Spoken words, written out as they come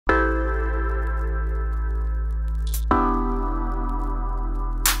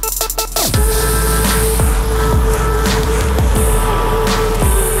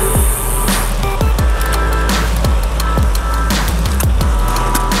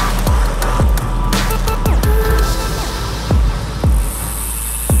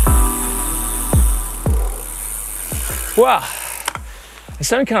Well, there's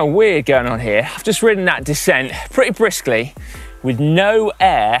something kind of weird going on here. I've just ridden that descent pretty briskly with no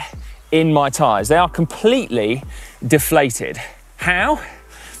air in my tyres. They are completely deflated. How?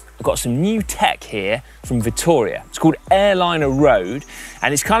 I've got some new tech here from Vittoria. It's called Airliner Road,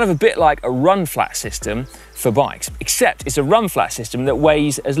 and it's kind of a bit like a run flat system for bikes, except it's a run flat system that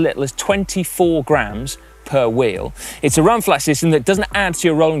weighs as little as 24 grams per wheel. It's a run flat system that doesn't add to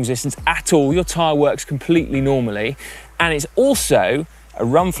your rolling resistance at all. Your tyre works completely normally, and it's also a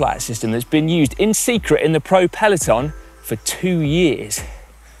run flat system that's been used in secret in the pro peloton for 2 years.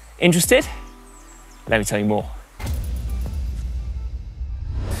 Interested? Let me tell you more.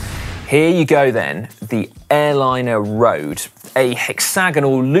 Here you go then, the Airliner Road, a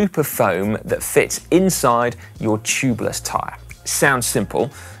hexagonal loop of foam that fits inside your tubeless tyre. Sounds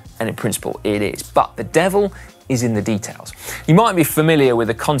simple, and in principle it is, but the devil is in the details. You might be familiar with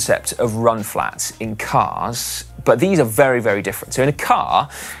the concept of run flats in cars, but these are very, very different. So in a car,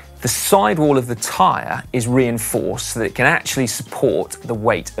 the sidewall of the tyre is reinforced so that it can actually support the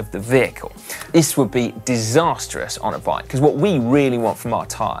weight of the vehicle. This would be disastrous on a bike, because what we really want from our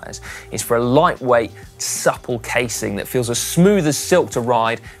tyres is for a lightweight, supple casing that feels as smooth as silk to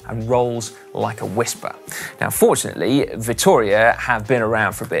ride and rolls like a whisper. Now, fortunately, Vittoria have been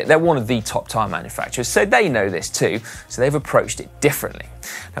around for a bit. They're one of the top tyre manufacturers, so they know this too, so they've approached it differently.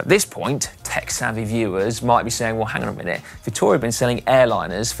 Now, at this point, tech-savvy viewers might be saying, well, hang on a minute, Vittoria have been selling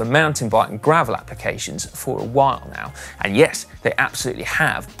airliners for mountain bike and gravel applications for a while now. And yes, they absolutely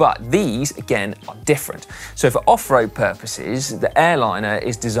have, but these, again, are different. So for off-road purposes, the Airliner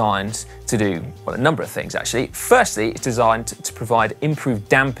is designed to do, well, a number of things actually. Firstly, it's designed to provide improved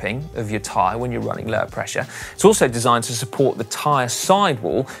damping of your tyre when you're running lower pressure. It's also designed to support the tyre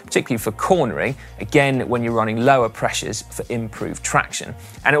sidewall, particularly for cornering, again, when you're running lower pressures for improved traction.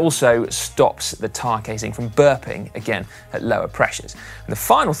 And it also stops the tyre casing from burping, again, at lower pressures. And the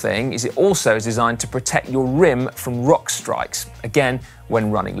final thing is it also is designed to protect your rim from rock strikes, again, when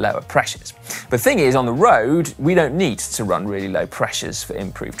running lower pressures. The thing is, on the road, we don't need to run really low pressures for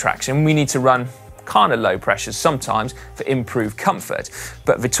improved traction. We need to run kind of low pressures sometimes for improved comfort,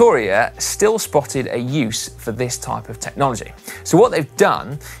 but Vittoria still spotted a use for this type of technology. So what they've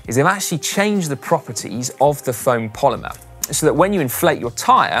done is they've actually changed the properties of the foam polymer so that when you inflate your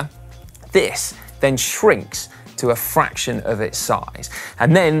tyre, this then shrinks to a fraction of its size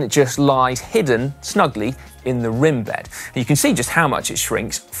and then just lies hidden snugly in the rim bed. And you can see just how much it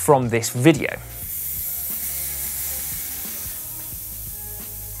shrinks from this video.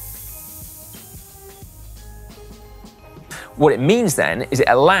 What it means then is it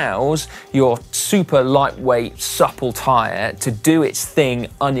allows your super lightweight, supple tyre to do its thing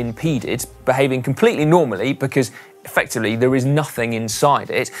unimpeded, behaving completely normally because effectively there is nothing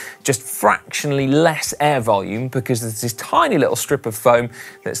inside it, just fractionally less air volume because there's this tiny little strip of foam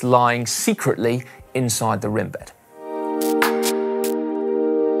that's lying secretly inside the rim bed.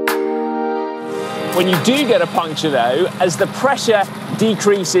 When you do get a puncture though, as the pressure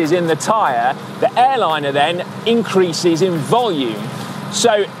decreases in the tyre, the Airliner then increases in volume.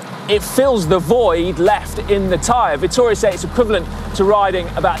 So it fills the void left in the tyre. Vittoria say it's equivalent to riding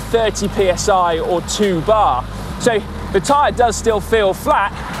about 30 PSI or 2 bar. So the tyre does still feel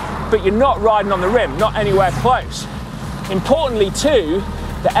flat, but you're not riding on the rim, not anywhere close. Importantly too,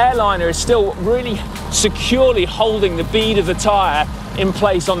 the Airliner is still really securely holding the bead of the tyre in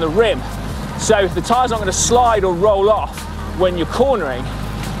place on the rim. So the tyre's not going to slide or roll off when you're cornering.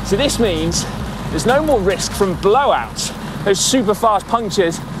 So this means there's no more risk from blowouts, those super fast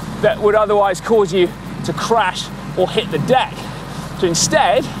punctures that would otherwise cause you to crash or hit the deck. So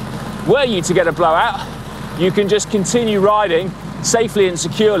instead, were you to get a blowout, you can just continue riding safely and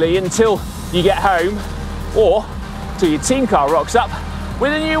securely until you get home or till your team car rocks up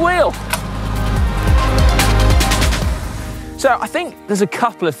with a new wheel. So I think there's a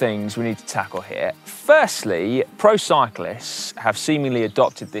couple of things we need to tackle here. Firstly, pro cyclists have seemingly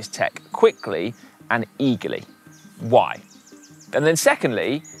adopted this tech quickly and eagerly. Why? And then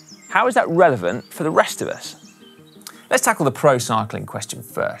secondly, how is that relevant for the rest of us? Let's tackle the pro cycling question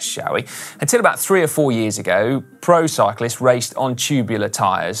first, shall we? Until about 3 or 4 years ago, pro cyclists raced on tubular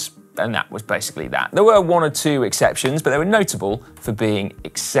tyres, and that was basically that. There were 1 or 2 exceptions, but they were notable for being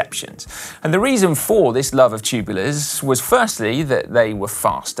exceptions. And the reason for this love of tubulars was firstly that they were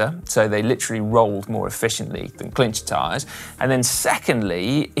faster, so they literally rolled more efficiently than clincher tyres. And then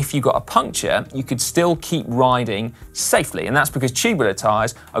secondly, if you got a puncture, you could still keep riding safely. And that's because tubular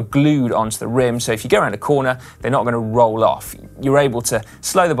tyres are glued onto the rim, so if you go around a corner, they're not going to roll off. You're able to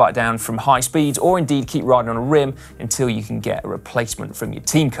slow the bike down from high speeds or indeed keep riding on a rim until you can get a replacement from your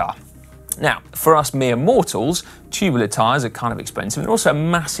team car. Now, for us mere mortals, tubular tyres are kind of expensive and also a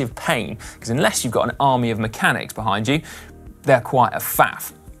massive pain, because unless you've got an army of mechanics behind you, they're quite a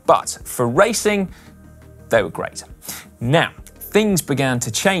faff. But for racing, they were great. Now, things began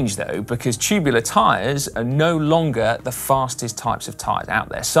to change though, because tubular tyres are no longer the fastest types of tyres out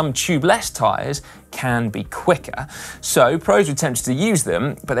there. Some tubeless tyres can be quicker, so pros were tempted to use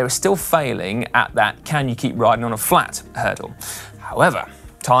them, but they were still failing at that can you keep riding on a flat hurdle. However,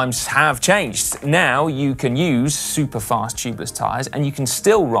 times have changed. Now you can use super fast tubeless tyres and you can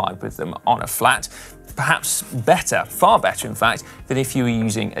still ride with them on a flat, perhaps better, far better in fact, than if you were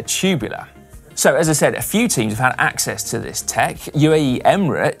using a tubular. So as I said, a few teams have had access to this tech. UAE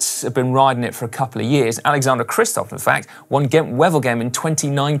Emirates have been riding it for a couple of years. Alexander Kristoff, in fact, won Gent-Wevelgem game in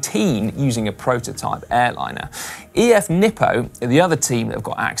 2019 using a prototype airliner. EF Nippo are the other team that have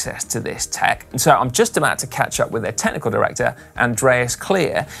got access to this tech. And so I'm just about to catch up with their technical director, Andreas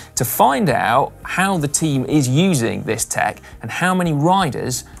Clear, to find out how the team is using this tech and how many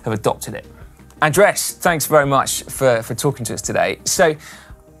riders have adopted it. Andreas, thanks very much for talking to us today. So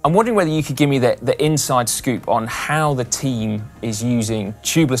I'm wondering whether you could give me the inside scoop on how the team is using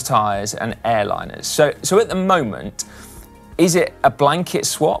tubeless tyres and airliners. So at the moment, is it a blanket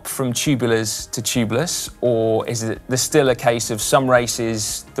swap from tubulars to tubeless, or is it there's still a case of some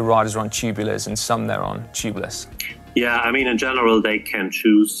races the riders are on tubulars and some they're on tubeless? Yeah, I mean, in general, they can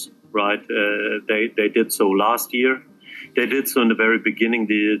choose, right? They did so last year. They did so in the very beginning,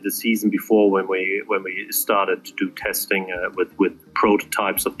 the season before, when we started to do testing with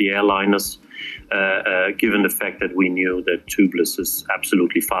prototypes of the airliners, given the fact that we knew that tubeless is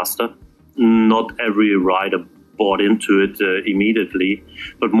absolutely faster. Not every rider bought into it immediately,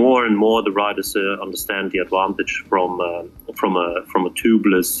 but more and more the riders understand the advantage from a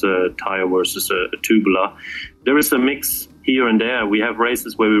tubeless tyre versus a tubular. There is a mix here and there. We have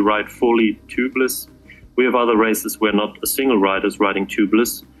races where we ride fully tubeless. We have other races where not a single rider is riding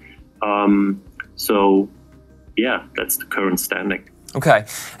tubeless. So, yeah, that's the current standing. Okay.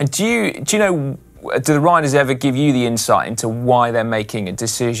 And do you know, do the riders ever give you the insight into why they're making a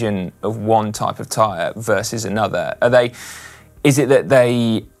decision of one type of tyre versus another? Is it that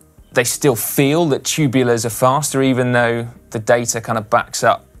they still feel that tubulars are faster, even though the data kind of backs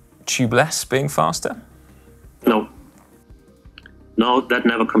up tubeless being faster? No, that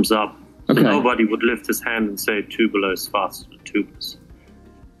never comes up. Okay. Nobody would lift his hand and say tubular is faster than tubeless.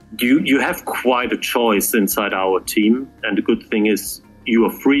 You have quite a choice inside our team, and the good thing is you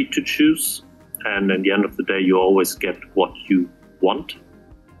are free to choose, and at the end of the day you always get what you want.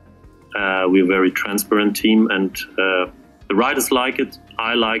 We're a very transparent team, and the riders like it,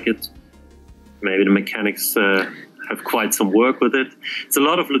 I like it. Maybe the mechanics have quite some work with it. It's a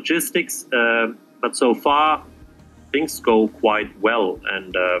lot of logistics, but so far things go quite well,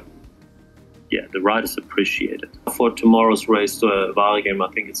 and yeah, the riders appreciate it. For tomorrow's race to Waregem,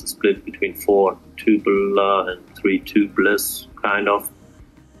 I think it's a split between 4 tubular and 3 tubeless, kind of.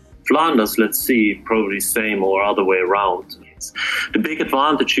 Flanders, let's see, probably same or other way around. The big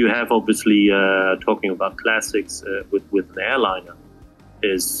advantage you have, obviously, talking about classics with an airliner,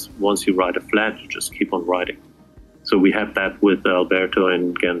 is once you ride a flat, you just keep on riding. So we had that with Alberto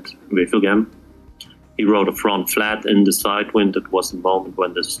in Gent-Wevelgem. He rode a front flat in the side wind. It was the moment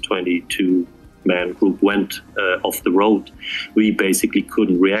when this 22-man group went off the road. We basically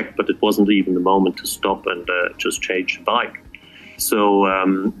couldn't react, but it wasn't even the moment to stop and just change the bike. So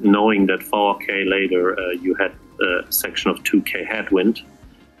knowing that 4K later you had a section of 2K headwind,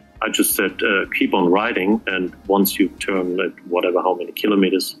 I just said, keep on riding, and once you turn whatever, how many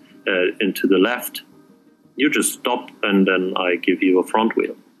kilometers into the left, you just stop, and then I give you a front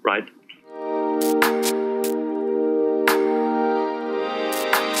wheel, right?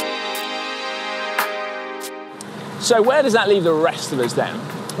 So where does that leave the rest of us then?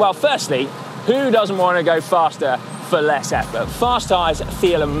 Well, firstly, who doesn't want to go faster for less effort? Fast tyres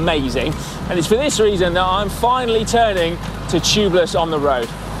feel amazing, and it's for this reason that I'm finally turning to tubeless on the road.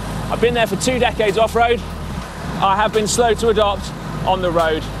 I've been there for 2 decades off-road. I have been slow to adopt on the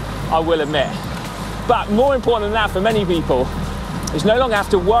road, I will admit. But more important than that for many people is no longer have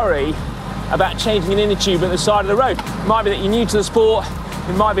to worry about changing an inner tube at the side of the road. It might be that you're new to the sport,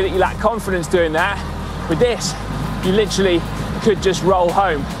 it might be that you lack confidence doing that. With this, you literally could just roll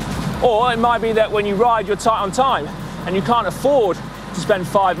home. Or it might be that when you ride, you're tight on time and you can't afford to spend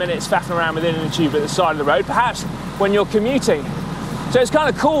 5 minutes faffing around with an inner tube at the side of the road, perhaps when you're commuting. So it's kind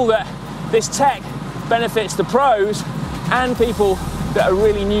of cool that this tech benefits the pros and people that are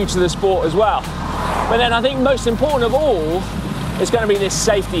really new to the sport as well. But then I think most important of all is going to be this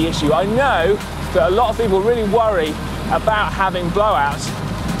safety issue. I know that a lot of people really worry about having blowouts,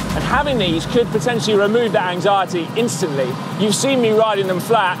 And having these could potentially remove that anxiety instantly. You've seen me riding them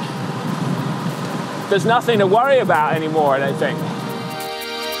flat. There's nothing to worry about anymore, I don't think.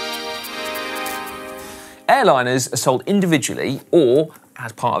 Airliners are sold individually or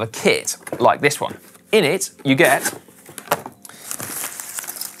as part of a kit, like this one. In it, you get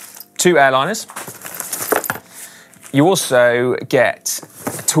 2 airliners. You also get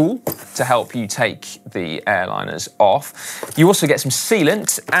a tool to help you take the airliners off. You also get some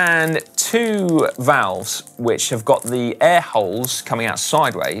sealant and 2 valves which have got the air holes coming out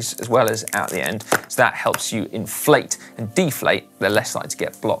sideways as well as out the end, so that helps you inflate and deflate. They're less likely to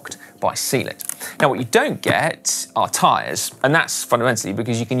get blocked by sealant. Now what you don't get are tyres, and that's fundamentally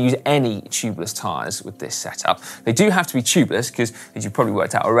because you can use any tubeless tyres with this setup. They do have to be tubeless because, as you've probably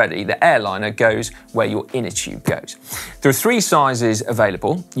worked out already, the airliner goes where your inner tube goes. There are 3 sizes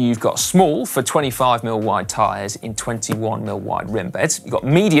available. You've got small for 25mm wide tyres in 21mm wide rim beds. You've got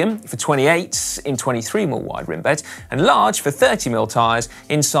medium for 28s in 23mm wide rim beds, and large for 30mm tyres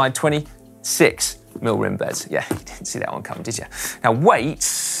inside 26mm rim beds. Yeah, you didn't see that one coming, did you? Now,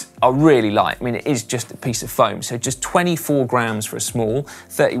 weights are really light. I mean, it is just a piece of foam, so just 24 grams for a small,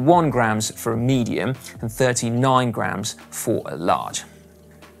 31 grams for a medium, and 39 grams for a large.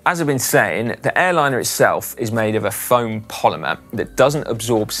 As I've been saying, the airliner itself is made of a foam polymer that doesn't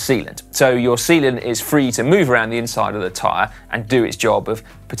absorb sealant. So your sealant is free to move around the inside of the tyre and do its job of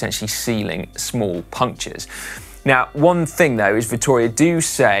potentially sealing small punctures. Now, one thing though is Vittoria do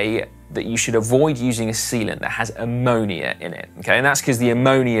say that you should avoid using a sealant that has ammonia in it, okay? And that's because the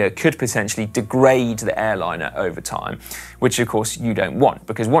ammonia could potentially degrade the airliner over time, which of course you don't want,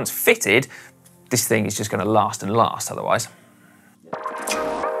 because once fitted, this thing is just gonna last and last otherwise.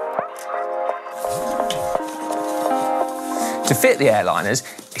 To fit the airliners,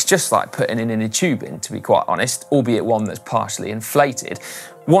 it's just like putting an inner tube in, to be quite honest, albeit one that's partially inflated.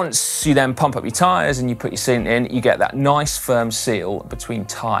 Once you then pump up your tyres and you put your sealant in, you get that nice firm seal between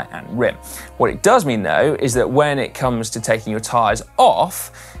tyre and rim. What it does mean though, is that when it comes to taking your tyres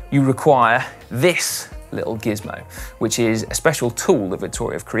off, you require this little gizmo, which is a special tool that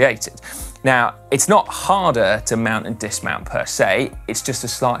Vittoria have created. Now, it's not harder to mount and dismount per se, it's just a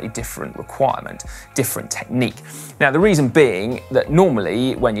slightly different requirement, different technique. Now, the reason being that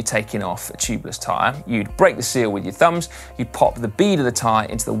normally when you're taking off a tubeless tyre, you'd break the seal with your thumbs, you'd pop the bead of the tyre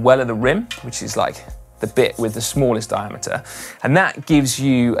into the well of the rim, which is like the bit with the smallest diameter, and that gives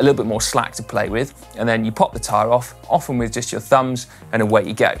you a little bit more slack to play with, and then you pop the tyre off, often with just your thumbs, and away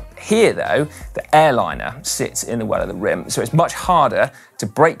you go. Here though, the airliner sits in the well of the rim, so it's much harder to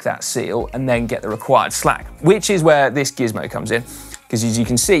break that seal and then get the required slack, which is where this gizmo comes in, because as you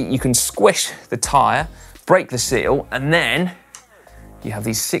can see, you can squish the tyre, break the seal, and then you have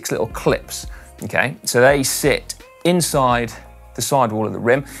these 6 little clips, okay? So they sit inside the sidewall of the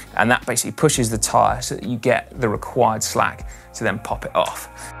rim, and that basically pushes the tyre so that you get the required slack to then pop it off.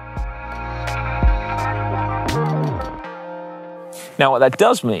 Now, what that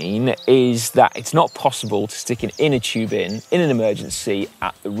does mean is that it's not possible to stick an inner tube in an emergency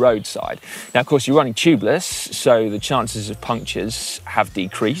at the roadside. Now, of course, you're running tubeless, so the chances of punctures have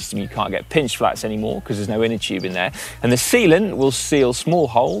decreased, and you can't get pinch flats anymore because there's no inner tube in there. And the sealant will seal small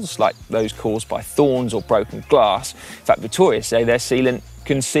holes like those caused by thorns or broken glass. In fact, Vittoria say their sealant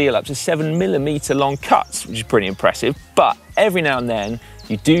can seal up to 7mm long cuts, which is pretty impressive. But every now and then,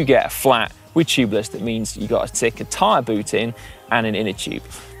 you do get a flat with tubeless that means you got to stick a tyre boot in and an inner tube.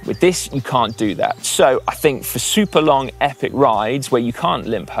 With this, you can't do that. So I think for super long epic rides where you can't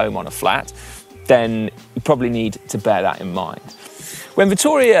limp home on a flat, then you probably need to bear that in mind. When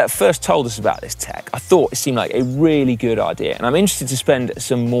Vittoria first told us about this tech, I thought it seemed like a really good idea, and I'm interested to spend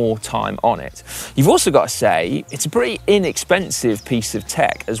some more time on it. You've also got to say, it's a pretty inexpensive piece of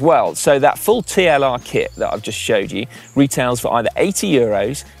tech as well. So that full TLR kit that I've just showed you retails for either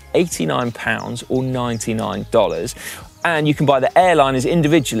 €80, £89 or $99. And you can buy the airliners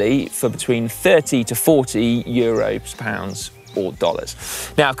individually for between 30 to 40 euros, pounds or dollars.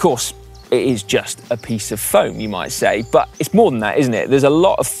 Now, of course, it is just a piece of foam, you might say, but it's more than that, isn't it? There's a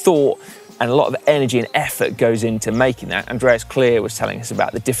lot of thought and a lot of energy and effort goes into making that. Andreas Clear was telling us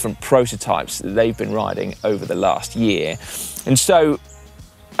about the different prototypes that they've been riding over the last year. And so,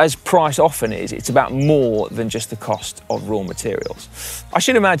 as price often is, it's about more than just the cost of raw materials. I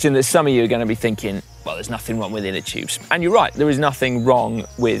should imagine that some of you are going to be thinking, well, there's nothing wrong with inner tubes. And you're right, there is nothing wrong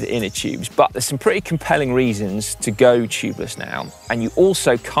with inner tubes, but there's some pretty compelling reasons to go tubeless now. And you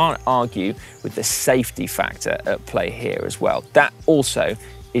also can't argue with the safety factor at play here as well. That also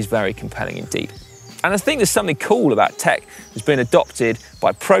is very compelling indeed. And I think there's something cool about tech that's been adopted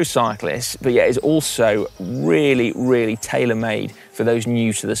by pro cyclists, but yet is also really, really tailor-made for those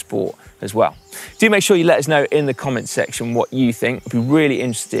new to the sport as well. Do make sure you let us know in the comments section what you think. I'd be really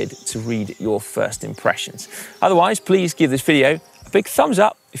interested to read your first impressions. Otherwise, please give this video a big thumbs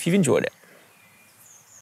up if you've enjoyed it.